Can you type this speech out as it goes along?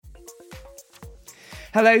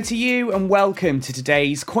Hello to you and welcome to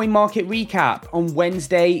today's Coin Market Recap on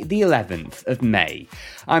Wednesday, the 11th of May.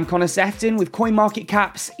 I'm Connor Sefton with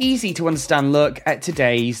CoinMarketCap's easy to understand look at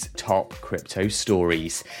today's top crypto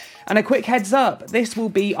stories. And a quick heads up, this will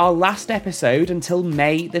be our last episode until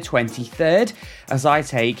May the 23rd as I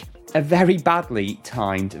take a very badly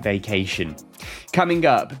timed vacation. Coming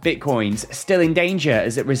up, Bitcoin's still in danger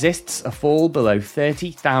as it resists a fall below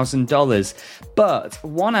 $30,000, but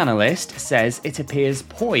one analyst says it appears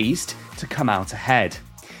poised to come out ahead.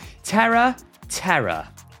 Terra.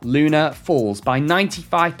 Luna falls by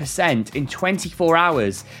 95% in 24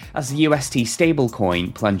 hours as the UST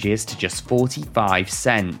stablecoin plunges to just 45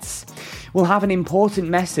 cents. We'll have an important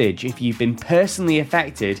message if you've been personally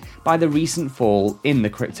affected by the recent fall in the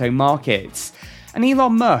crypto markets. And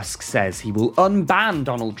Elon Musk says he will unban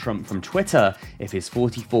Donald Trump from Twitter if his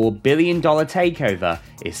 $44 billion takeover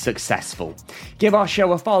is successful. Give our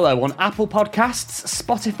show a follow on Apple Podcasts,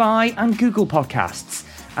 Spotify and Google Podcasts.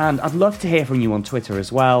 And I'd love to hear from you on Twitter as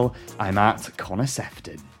well. I'm at Connor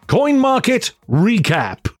Sefton. Coin Market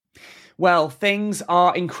Recap. Well, things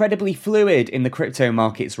are incredibly fluid in the crypto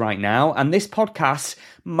markets right now, and this podcast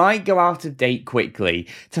might go out of date quickly.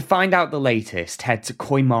 To find out the latest, head to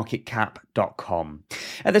coinmarketcap.com.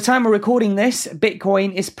 At the time we're recording this,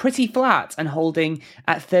 Bitcoin is pretty flat and holding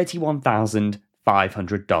at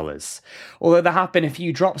 $31,500. Although there have been a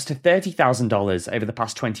few drops to $30,000 over the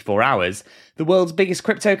past 24 hours, the world's biggest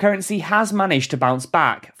cryptocurrency has managed to bounce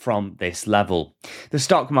back from this level. The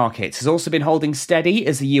stock market has also been holding steady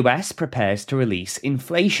as the US prepares to release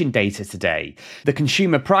inflation data today. The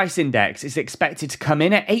consumer price index is expected to come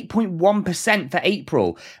in at 8.1% for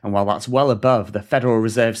April, and while that's well above the Federal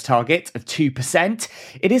Reserve's target of 2%,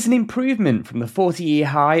 it is an improvement from the 40-year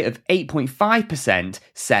high of 8.5%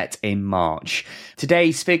 set in March.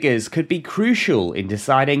 Today's figures could be crucial in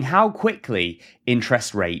deciding how quickly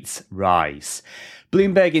interest rates rise.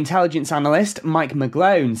 Bloomberg intelligence analyst Mike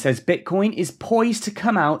McGlone says Bitcoin is poised to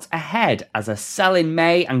come out ahead as a sell in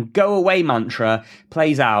May and go away mantra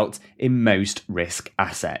plays out in most risk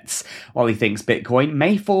assets. While he thinks Bitcoin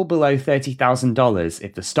may fall below $30,000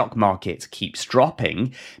 if the stock market keeps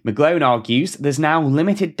dropping, McGlone argues there's now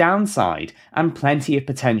limited downside and plenty of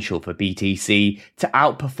potential for BTC to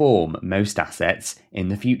outperform most assets in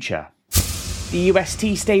the future. The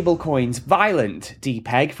UST stablecoin's violent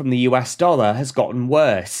depeg from the US dollar has gotten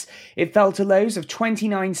worse. It fell to lows of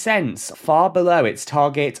 29 cents, far below its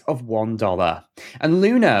target of $1. And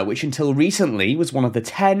Luna, which until recently was one of the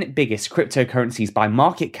 10 biggest cryptocurrencies by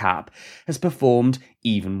market cap, has performed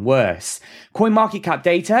even worse. CoinMarketCap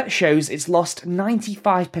data shows it's lost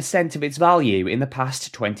 95% of its value in the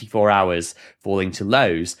past 24 hours, falling to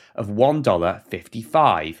lows of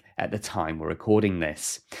 $1.55 at the time we're recording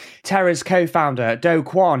this. Terra's co-founder Do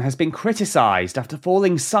Kwon has been criticised after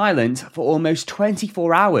falling silent for almost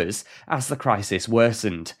 24 hours as the crisis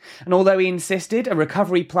worsened. And although he insisted a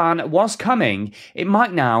recovery plan was coming, it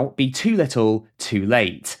might now be too little, too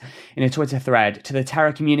late. In a Twitter thread to the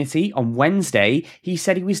Terra community on Wednesday, he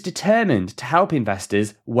said he was determined to help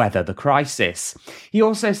investors weather the crisis. He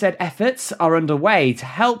also said efforts are underway to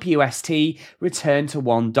help UST return to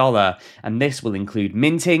 $1, and this will include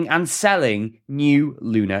minting and selling new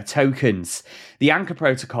Luna tokens. The Anchor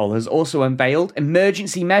Protocol has also unveiled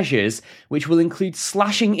emergency measures which will include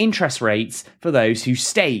slashing interest rates for those who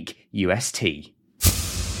stake UST.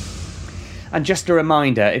 And just a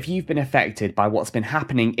reminder, if you've been affected by what's been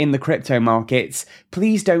happening in the crypto markets,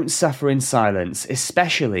 please don't suffer in silence,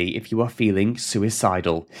 especially if you are feeling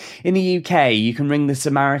suicidal. In the UK, you can ring the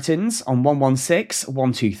Samaritans on 116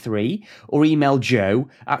 123 or email Joe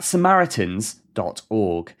at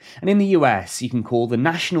samaritans.org. And in the US, you can call the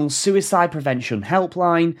National Suicide Prevention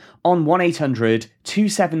Helpline on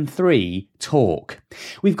 1-800-273-TALK.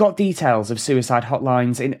 We've got details of suicide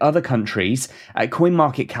hotlines in other countries at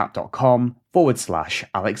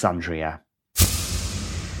coinmarketcap.com/Alexandria.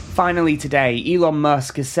 Finally today, Elon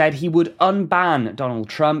Musk has said he would unban Donald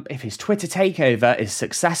Trump if his Twitter takeover is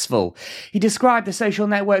successful. He described the social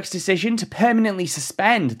network's decision to permanently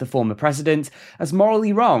suspend the former president as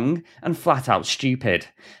morally wrong and flat out stupid.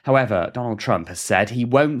 However, Donald Trump has said he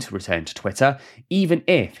won't return to Twitter, even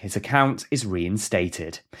if his account is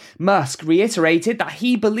reinstated. Musk reiterated that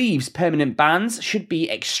he believes permanent bans should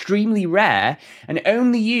be extremely rare and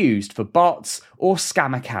only used for bots or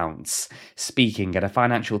scam accounts. Speaking at a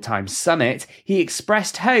Financial Times summit, he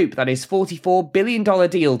expressed hope that his $44 billion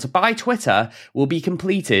deal to buy Twitter will be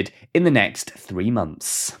completed in the next 3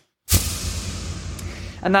 months.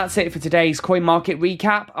 And that's it for today's Coin Market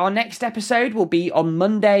Recap. Our next episode will be on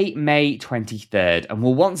Monday, May 23rd, and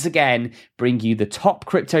we'll once again bring you the top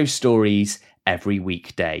crypto stories every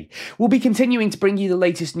weekday. We'll be continuing to bring you the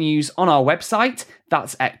latest news on our website.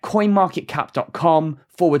 That's at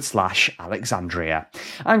coinmarketcap.com/Alexandria.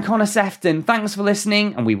 I'm Connor Sefton. Thanks for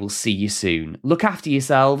listening, and we will see you soon. Look after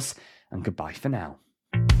yourselves, and goodbye for now.